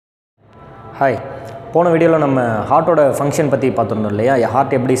Hi, போன வீடியோவில் நம்ம ஹார்ட்டோட ஃபங்க்ஷன் பற்றி பார்த்துருந்தோம் இல்லையா?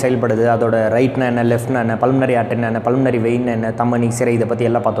 ஹார்ட் எப்படி செயல்படுது, அதோட ரைட்னா என்ன, லெஃப்ட்னா என்ன, பல்மனரி ஆர்ட்னா என்ன, பல்மனரி வெயின் என்ன, தமனி, சிரை, இதை பற்றி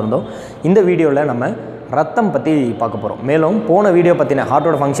எல்லாம் பார்த்துருந்தோம். இந்த வீடியோவில் நம்ம ரத்தம் பற்றி பார்க்க போகிறோம். மேலும் போன வீடியோ பற்றின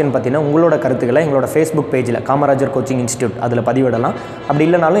ஹார்ட்டோட ஃபங்க்ஷன் பற்றின உங்களோட கருத்துக்களை எங்களோட ஃபேஸ்புக் பேஜில் காமராஜர் கோச்சிங் இன்ஸ்டியூட் அதில் பதிவிடலாம். அப்படி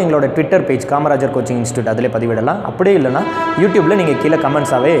இல்லைனாலும் எங்களோட Twitter page Kamarajar coaching institute அதில் பதிவிடலாம். அப்படியே இல்லைனா யூடியூப்பில் நீங்கள் கீழே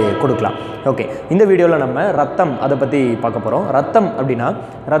கமெண்ட்ஸாகவே கொடுக்கலாம். ஓகே, இந்த வீடியோவில் நம்ம ரத்தம் அதை பற்றி பார்க்க போகிறோம். ரத்தம் அப்படின்னா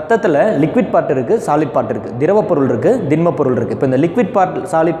ரத்தத்தில் லிக்விட் பார்ட் இருக்குது, சாலிட் பார்ட் இருக்குது, திரவ பொருள் இருக்குது, திண்ம பொருள் இருக்குது. இப்போ இந்த லிக்விட் பார்ட்,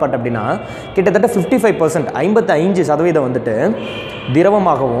 சாலிட் பார்ட் அப்படின்னா கிட்டத்தட்ட 55%, 55% வந்துட்டு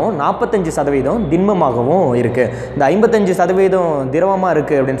திரவமாகவும் 45% திண்மமாகவும் இருக்குது. இந்த 55% திரவமாக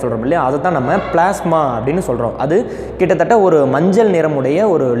இருக்குது அப்படின்னு சொல்கிறோம் இல்லையா, அதை தான் நம்ம பிளாஸ்மா அப்படின்னு சொல்கிறோம். அது கிட்டத்தட்ட ஒரு மஞ்சள் நிறமுடைய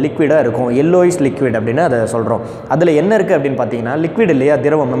ஒரு லிக்விடாக இருக்கும், எல்லோயிஷ் லிக்விட் அப்படின்னு அதை சொல்கிறோம். அதில் என்ன இருக்குது அப்படின்னு பார்த்தீங்கன்னா, லிக்விட் இல்லையா,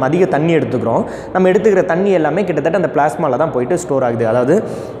 திரவம். நம்ம அதிக தண்ணி எடுத்துக்கிறோம். நம்ம எடுத்துக்கிற தண்ணி எல்லாமே கிட்டத்தட்ட அந்த பிளாஸ்மாவில் தான் போயிட்டு ஸ்டோர் ஆகுது. அதாவது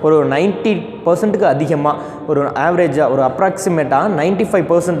ஒரு 90%க்கு அதிகமாக, ஒரு ஆவரேஜாக, ஒரு அப்ராக்சிமேட்டாக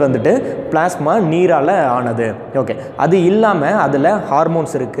 95% வந்துட்டு பிளாஸ்மா நீரால் ஆனது. ஓகே, அது இல்லாமல் அதில்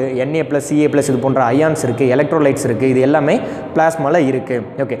ஹார்மோன்ஸ் இருக்குது, Na+, Ca+, இது போன்ற அயான்ஸ் இருக்குது, எலக்ட்ரோலைட்ஸ் இருக்குது. இது எல்லாமே பிளாஸ்மாவில் இருக்குது.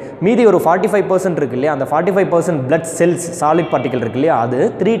 ஓகே, மீதி ஒரு 45% இருக்குது இல்லையா, அந்த 45% பிளட் செல்ஸ், சாலிட் பார்ட்டிகல் இருக்குது இல்லையா, அது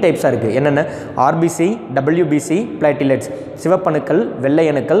 3 டைப்ஸாக இருக்குது. என்னென்ன? RBC, WBC, பிளேட்டிலெட்ஸ், சிவப்பணுக்கள், வெள்ளை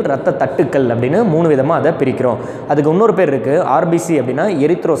அணுக்கள், இரத்த தட்டுக்கள் அப்படின்னு 3 விதமாக அதை பிரிக்கிறோம். அதுக்கு இன்னொரு பேர் இருக்குது. RBC அப்படின்னா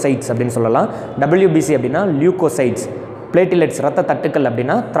எரித்ரோசைட்ஸ் அப்படின்னு சொல்லலாம். WBC அப்படின்னா லியூகோசைட்ஸ், பிளேட்டிலெட்ஸ் இரத்த தட்டுக்கள்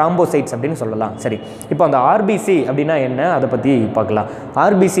அப்படின்னா த்ராம்போசைட்ஸ் அப்படின்னு சொல்லலாம். சரி, இப்போ அந்த RBC அப்படின்னா என்ன, அதை பற்றி பார்க்கலாம்.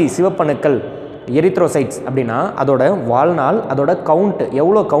 RBC சிவப்பணுக்கள், எரித்ரோசைட்ஸ் அப்படின்னா அதோட வாழ்நாள், அதோட கவுண்ட்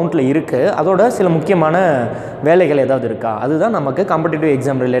எவ்வளோ கவுண்ட்டில் இருக்குது, அதோட சில முக்கியமான வேலைகள் ஏதாவது இருக்கா, அதுதான் நமக்கு காம்படிட்டிவ்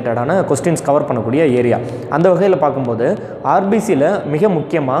எக்ஸாம் ரிலேட்டடான கொஸ்டின்ஸ் கவர் பண்ணக்கூடிய ஏரியா. அந்த வகையில் பார்க்கும்போது RBCயில் மிக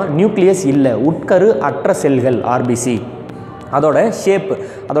முக்கியமாக நியூக்ளியஸ் இல்லை, உட்கரு அற்ற செல்கள் RBC. அதோட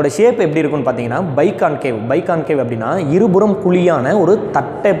ஷேப் எப்படி இருக்குன்னு பார்த்தீங்கன்னா பைகான்கேவ் அப்படின்னா இருபுறம் குழியான ஒரு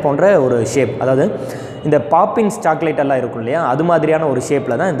தட்டை போன்ற ஒரு ஷேப். அதாவது இந்த பாப்பின்ஸ் சாக்லேட் எல்லாம் இருக்கும் இல்லையா, அது மாதிரியான ஒரு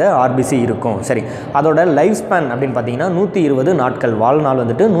ஷேப்பில் தான் இந்த RBC இருக்கும். சரி, அதோட லைஃப் ஸ்பேன் அப்படின்னு பார்த்தீங்கன்னா 120 நாட்கள், வாழ்நாள்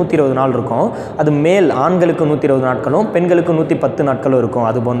வந்துட்டு 120 நாள் இருக்கும். அது மேல் ஆண்களுக்கு 120 நாட்களும் பெண்களுக்கு 110 நாட்களும் இருக்கும்.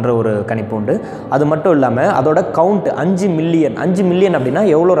 அது போன்ற ஒரு கணிப்பு உண்டு. அது மட்டும் இல்லாமல் அதோட கவுண்ட் 5 மில்லியன் அப்படின்னா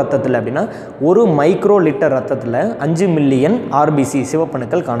எவ்வளோ ரத்தத்தில் அப்படின்னா 1 மைக்ரோ லிட்டர் ரத்தத்தில் 5 மில்லியன் RBC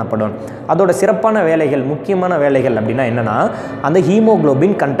சிவப்பணுக்கள் காணப்படும். அதோட சிறப்பான வேலைகள், முக்கியமான வேலைகள் அப்படின்னா என்னென்னா, அந்த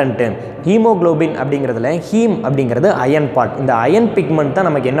ஹீமோகுளோபின் கண்டென்ட்டு. ஹீமோகுளோபின் அப்படிங்கிறதுல ஹீம் அப்படிங்கிறது அயன் பார்ட். இந்த அயன் பிக்மெண்ட் தான்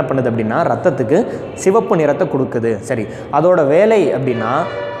நமக்கு என்ன பண்ணுது அப்படின்னா ரத்தத்துக்கு சிவப்பு நிறத்தை கொடுக்குது. சரி, அதோட வேலை அப்படின்னா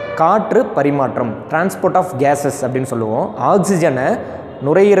காற்று பரிமாற்றம், டிரான்ஸ்போர்ட் ஆஃப் கேஸஸ் அப்படின்னு சொல்லுவோம். ஆக்சிஜனை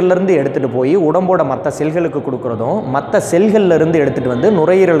நுரையீரலிருந்து எடுத்துகிட்டு போய் உடம்போட மற்ற செல்களுக்கு கொடுக்குறதும், மற்ற செல்கள்லேருந்து எடுத்துகிட்டு வந்து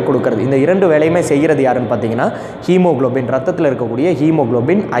நுரையீரல் கொடுக்குறது, இந்த 2 வேலையுமே செய்கிறது யாருன்னு பார்த்தீங்கன்னா ஹீமோகுளோபின். ரத்தத்தில் இருக்கக்கூடிய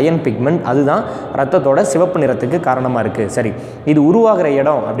ஹீமோகுளோபின் அயன் பிக்மெண்ட், அதுதான் ரத்தத்தோட சிவப்பு நிறத்துக்கு காரணமாக இருக்குது. சரி, இது உருவாகிற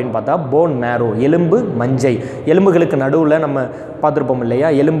இடம் அப்படின்னு பார்த்தா போன் மேரோ, எலும்பு மஞ்சை. எலும்புகளுக்கு நடுவில் நம்ம பார்த்துருப்போம் இல்லையா,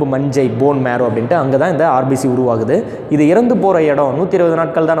 எலும்பு மஞ்சை, போன் மேரோ அப்படின்ட்டு, அங்கே தான் இந்த RBC உருவாகுது. இது இறந்து போகிற இடம் 120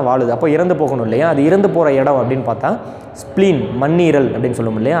 நாட்கள் தானே வாழுது, அப்போ இறந்து போகணும் இல்லையா, அது இறந்து போகிற இடம் அப்படின்னு பார்த்தா ஸ்ப்ளீன், மண்ணீரல் அப்படின்னு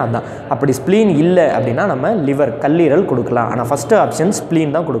சொல்லுவோம் இல்லையா, அதுதான். அப்படி ஸ்ப்ளீன் இல்லை அப்படின்னா நம்ம லிவர், கல்லீரல் கொடுக்கலாம். ஆனால் ஃபஸ்ட்டு ஆப்ஷன்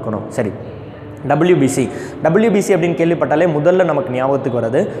ஸ்ப்ளீன் தான் கொடுக்கணும். சரி, WBC அப்படின்னு கேள்விப்பட்டாலே முதல்ல நமக்கு ஞாபகத்துக்கு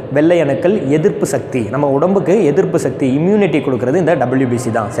வர்றது வெள்ளை அணுக்கள், எதிர்ப்பு சக்தி, நம்ம உடம்புக்கு எதிர்ப்பு சக்தி, இம்யூனிட்டி கொடுக்குறது இந்த WBC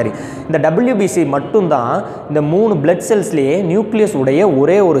தான். சரி, இந்த WBC மட்டும்தான் இந்த 3 பிளட் செல்ஸ்லேயே நியூக்ளியஸ் உடைய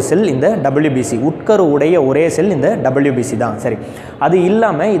ஒரே ஒரு செல் இந்த WBC, உட்கரு உடைய ஒரே செல் இந்த WBC தான். சரி, அது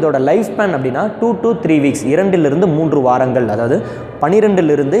இல்லாமல் இதோட லைஃப் ஸ்பேன் அப்படின்னா 2 to 3 வீக்ஸ், 2 to 3 வாரங்கள், அதாவது 12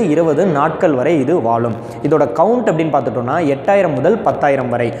 to 20 நாட்கள் வரை இது வாழும். இதோட கவுண்ட் அப்படின்னு பார்த்துட்டோம்னா 8000 முதல்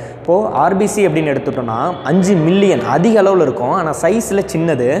 10000 வரை. இப்போது RBC அப்படின்னு எடுத்துட்டோம்னா 5 மில்லியன் அதிக அளவில் இருக்கும். ஆனால் சைஸில்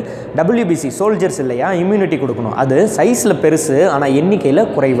சின்னது. WBC சோல்ஜர்ஸ் இல்லையா, இம்யூனிட்டி கொடுக்கணும், அது சைஸில் பெருசு, ஆனால் எண்ணிக்கையில்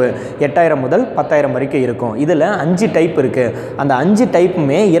குறைவு. 8000 முதல் 10000 வரைக்கும் இருக்கும். இதில் 5 டைப் இருக்குது. அந்த 5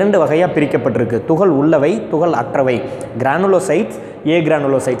 டைப்புமே 2 வகையாக பிரிக்கப்பட்டிருக்கு. துகள் உள்ளவை, துகள் அற்றவை, கிரானுலோசைட்ஸ்,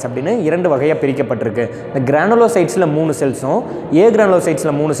 கிரானுலோசைட்ஸ் அப்படின்னு 2 வகையாக பிரிக்கப்பட்டிருக்கு. இந்த கிரானுலோசைட்ஸில் 3 செல்ஸும்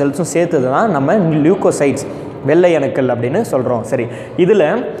கிரானுலோசைட்ஸில் 3 செல்ஸும் சேர்த்தது தான் நம்ம லியூகோசைட்ஸ், வெள்ளை அணுக்கள் அப்படின்னு சொல்கிறோம். சரி, இதில்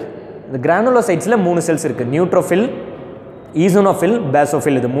இந்த கிரானுலோசைட்ஸில் 3 செல்ஸ் இருக்குது. நியூட்ரோஃபில், ஈசோனோஃபில்,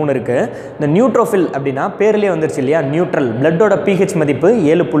 பேசோஃபில், இது 3 இருக்குது. இந்த நியூட்ரோஃபில் அப்படின்னா பேர்லேயே வந்துருச்சு இல்லையா, நியூட்ரல், பிளட்டோட pH மதிப்பு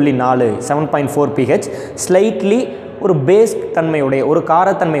 7.4, 7.4 pH, ஸ்லைட்லி ஒரு பேஸ் தன்மையுடைய ஒரு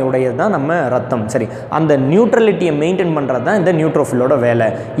காரத்தன்மையுடையது தான் நம்ம ரத்தம். சரி, அந்த நியூட்ரலிட்டியை மெயின்டைன் பண்ணுறது தான் இந்த நியூட்ரோஃபிலோட வேலை.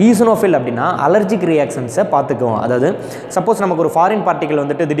 ஈசனோஃபில் அப்படின்னா அலர்ஜிக் ரியாக்ஷன்ஸை பார்த்துக்குவோம். அதாவது சப்போஸ் நமக்கு ஒரு ஃபாரின் பார்ட்டிகல்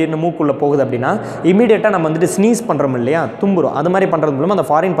வந்துட்டு திடீர்னு மூக்குள்ளே போகுது அப்படின்னா இமீடியட்டாக நம்ம வந்துட்டு ஸ்னீஸ் பண்ணுறோம் இல்லையா, தும்புறோம். அது மாதிரி பண்ணுறது மூலமாக அந்த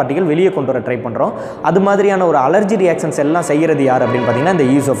ஃபாரின் பார்ட்டிகல் வெளியே கொண்டு வர ட்ரை பண்ணுறோம். அது மாதிரியான ஒரு அலர்ஜி ரியாக்ஷன்ஸ் எல்லாம் செய்கிறது யார் அப்படின்னு பார்த்தீங்கன்னா இந்த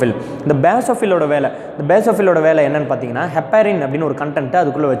ஈசோஃபில். இந்த பேசோஃபிலோட வேலை என்னன்னு பார்த்தீங்கன்னா ஹெப்பாரின் அப்படின்னு ஒரு கண்டென்ட்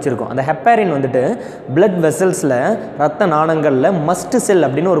அதுக்குள்ளே வச்சிருக்கோம். அந்த ஹெப்பாரின் வந்துட்டு பிளட் வெசல்ஸில் ரத்த நாணங்களில் மஸ்ட் செல்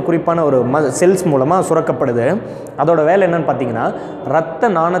அப்படின்னு ஒரு குறிப்பான ஒரு செல்ஸ் மூலமாக சுரக்கப்படுது. அதோட வேலை என்னன்னு பார்த்தீங்கன்னா ரத்த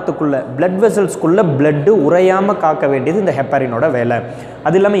நாணத்துக்குள்ளே பிளட் வெசல்ஸ்க்குள்ளே பிளட்டு உறையாமல் காக்க வேண்டியது இந்த ஹெப்பாரினோட வேலை.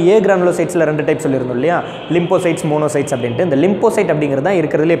 அது இல்லாமல் ஏ கிரானுலோசைட்ஸில் 2 டைப் சொல்லியிருந்தோம் இல்லையா, லிம்போசைட்ஸ் மோனோசைட்ஸ் அப்படின்ட்டு. இந்த லிம்போசைட் அப்படிங்கிறது தான்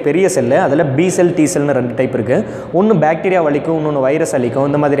இருக்கிறதுலே பெரிய செல்லு. அதில் பி செல் டி செல்னு 2 டைப் இருக்குது. ஒன்று பாக்டீரியா அழிக்கும், இன்னொன்று வைரஸ் அழிக்கும்.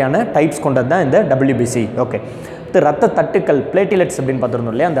 இந்த மாதிரியான டைப்ஸ் கொண்டது தான் இந்த WBC. ஓகே, ரத்த தட்டுக்கள் பிளேட்டிலெட்ஸ் அப்படின்னு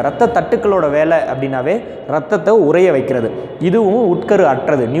பார்த்துருந்தோம் இல்லையா, அந்த ரத்த தட்டுக்களோட வேலை அப்படின்னாவே ரத்தத்தை உறைய வைக்கிறது. இதுவும் உட்கரு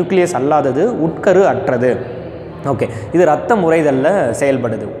அற்றது, நியூக்ளியஸ் அல்லாதது, உட்கரு அற்றது. ஓகே, இது ரத்தம் உறைதலில்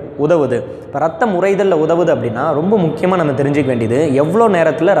செயல்படுது, உதவுது. இப்போ ரத்தம் உறைதலில் உதவுது அப்படின்னா ரொம்ப முக்கியமாக நம்ம தெரிஞ்சுக்க வேண்டியது எவ்வளோ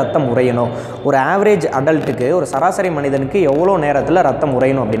நேரத்தில் ரத்தம் உறையணும். ஒரு ஆவரேஜ் அடல்ட்டுக்கு, ஒரு சராசரி மனிதனுக்கு எவ்வளோ நேரத்தில் ரத்தம்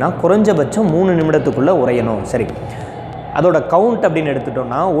உறையணும் அப்படின்னா குறைஞ்சபட்சம் 3 நிமிடத்துக்குள்ளே உறையணும். சரி, அதோட கவுண்ட் அப்படின்னு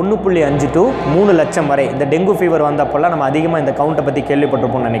எடுத்துட்டோம்னா 1.5 to 3 லட்சம் வரை. இந்த டெங்கு ஃபீவர் வந்தப்போல்லாம் நம்ம அதிகமாக இந்த கவுண்ட்டை பற்றி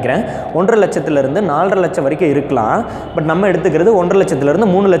கேள்விப்பட்டிருப்போம்னு நினைக்கிறேன். 1.5 லட்சத்துலேருந்து 4.5 லட்சம் வரைக்கும் இருக்கலாம். பட் நம்ம எடுத்துக்கிறது 1.5 லட்சத்துலேருந்து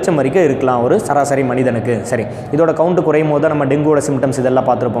 3 லட்சம் வரைக்கும் இருக்கலாம் ஒரு சராசரி மனிதனுக்கு. சரி, இதோட கவுண்ட் குறையும் போது நம்ம டெங்குவோட சிம்டம்ஸ் இதெல்லாம்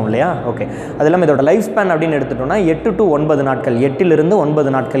பார்த்துருப்போம் இல்லையா. ஓகே, அது இல்லாமல் இதோட லைஃப் ஸ்பேன் அப்படின்னு எடுத்துட்டோம்னா 8 to 9 நாட்கள், 8லிருந்து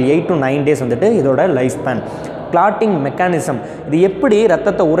 9 நாட்கள், 8 to 9 days வந்துட்டு இதோட லைஃப் ஸ்பேன். கிளாட்டிங் மெக்கானிசம், இது எப்படி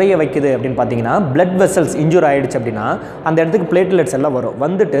ரத்தத்தை உறைய வைக்குது அப்படின்னு பார்த்தீங்கன்னா பிளட் வெசல்ஸ் இன்ஜூர் ஆகிடுச்சு அப்படின்னா அந்த இடத்துக்கு பிளேட்லெட்ஸ் எல்லாம் வரும்.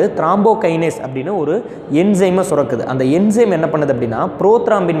 வந்துட்டு த்ராம்போகைனேஸ் அப்படின்னு ஒரு என்சைமை சுரக்குது. அந்த என்சைம் என்ன பண்ணுது அப்படின்னா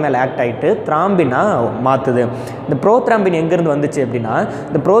ப்ரோத்ராம்பின் மேலே ஆக்ட் ஆகிட்டு த்ராம்பினா மாற்றுது. இந்த ப்ரோத்ராம்பின் எங்கேருந்து வந்துச்சு அப்படின்னா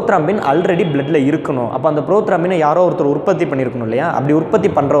இந்த ப்ரோத்ராம்பின் ஆல்ரெடி பிளட்டில் இருக்கணும். அப்போ அந்த ப்ரோத்ராம்பினை யாரோ ஒருத்தர் உற்பத்தி பண்ணியிருக்கணும் இல்லையா, அப்படி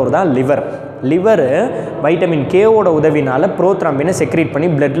உற்பத்தி பண்ணுறவர் தான் லிவர். வைட்டமின் கேவோட உதவினால் ப்ரோத்ராம்பினை செக்ரீட் பண்ணி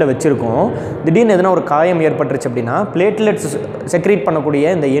பிளட்டில் வச்சுருக்கோம். திடீர்னு எதனா ஒரு காயம் ஏற்பட்டுருச்சு அப்படின்னா பிளேட்லெட்ஸ் செக்ரீட்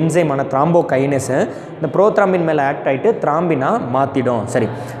பண்ணக்கூடிய இந்த என்சைமான த்ராம்போகைனேஸை இந்த ப்ரோத்ராம்பின் மேலே ஆக்ட் ஆகிட்டு த்ராம்பினா மாற்றிடும். சரி,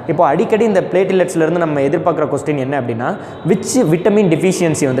 இப்போ அடிக்கடி இந்த பிளேட்லெட்ஸ்லேருந்து நம்ம எதிர்பார்க்குற கொஸ்டின் என்ன அப்படின்னா விச் விட்டமின்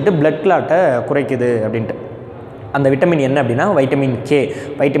டெஃபிஷியன்சி வந்துட்டு பிளட் கிளாட்டை குறைக்குது அப்படின்ட்டு. அந்த விட்டமின் என்ன அப்படின்னா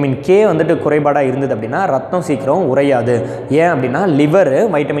வைட்டமின் கே வந்துட்டு குறைபாடாக இருந்தது அப்படின்னா ரத்தம் சீக்கிரம் உறையாது. ஏன் அப்படின்னா லிவர்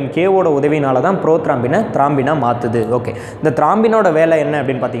வைட்டமின் கேவோட உதவினால தான் த்ராம்பினா மாற்றுது. ஓகே, இந்த த்ராம்பினோட வேலை என்ன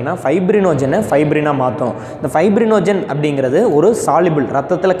அப்படின்னு பார்த்தீங்கன்னா ஃபைப்ரினோஜனை ஃபைப்ரினாக மாற்றும். இந்த ஃபைப்ரினோஜன் அப்படிங்கிறது ஒரு சாலிபிள்,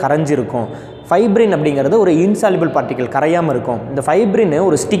 ரத்தத்தில் கரைஞ்சிருக்கும். ஃபைப்ரின் அப்படிங்கிறது ஒரு இன்சாலிபிள் பார்ட்டிகல், கரையாமல் இருக்கும். இந்த ஃபைப்ரின்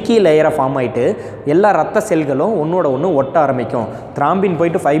ஒரு ஸ்டிக்கி லேயராக ஃபார்ம் ஆகிட்டு எல்லா ரத்த செல்களும் ஒன்றோட ஒன்று ஒட்ட ஆரம்பிக்கும். த்ராம்பின்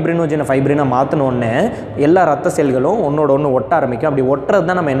போயிட்டு ஃபைப்ரினாக மாற்றினோடனே எல்லா ரத்த செல்களும் ஒன்றோட ஒன்று ஒட்ட ஆரம்பிக்கும். அப்படி ஒட்டுறது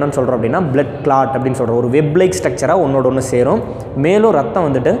தான் நம்ம என்னென்னு சொல்கிறோம் அப்படின்னா பிளட் கிளாட் அப்படின்னு சொல்கிறோம். ஒரு வெப் லைக் ஸ்ட்ரக்சராக ஒன்றோட ஒன்று சேரும். மேலும் ரத்தம்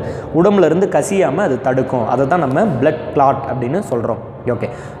வந்துட்டு உடம்புலேருந்து கசியாமல் அது தடுக்கும். அதை தான் நம்ம பிளட் கிளாட் அப்படின்னு சொல்கிறோம். ஓகே,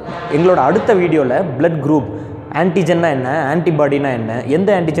 எங்களோட அடுத்த வீடியோவில் பிளட் குரூப், ஆன்டிஜன்னா என்ன, ஆன்டிபாடினா என்ன, எந்த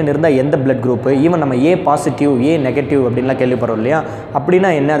ஆன்டிஜன் இருந்தால் எந்த பிளட் குரூப்பு, ஈவன் நம்ம ஏ பாசிட்டிவ் ஏ நெகட்டிவ் அப்படின்லாம் கேள்விப்படுறோம் இல்லையா, அப்படின்னா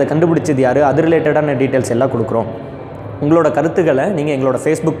என்ன, அதை கண்டுபிடிச்சது யார், அது ரிலேட்டடான டீட்டெயில்ஸ் எல்லாம் கொடுக்குறோம். உங்களோட கருத்துக்களை நீங்கள் எங்களோட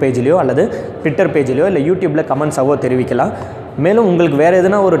ஃபேஸ்புக் பேஜ்லையோ அல்லது ட்விட்டர் பேஜ்லையோ இல்லை யூடியூப்பில் கமெண்ட்ஸாவோ தெரிவிக்கலாம். மேலும் உங்களுக்கு வேறு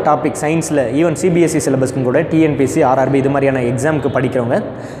எதுனா ஒரு டாபிக் சயின்ஸில் ஈவன் சிபிஎஸ்சி சிலபஸ்க்கும் கூட TNPSC RRB இது மாதிரியான எக்ஸாமுக்கு படிக்கிறவங்க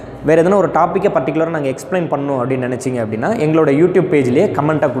வேறு எதனா ஒரு டாப்பிக்கை பர்டிகுலராக நாங்கள் எக்ஸ்பிளைன் பண்ணணும் அப்படின்னு நினச்சிங்க அப்படின்னா எங்களோட யூடியூப் பேஜ்லேயே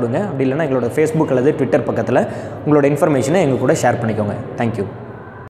கமெண்ட்டாக கொடுங்க. அப்படி இல்லைனா எங்களோட ஃபேஸ்புக் அல்லது ட்விட்டர் பக்கத்தில் உங்களோட இன்ஃபர்மேஷனை எங்கள் கூட ஷேர் பண்ணிக்கோங்க. தேங்க்யூ.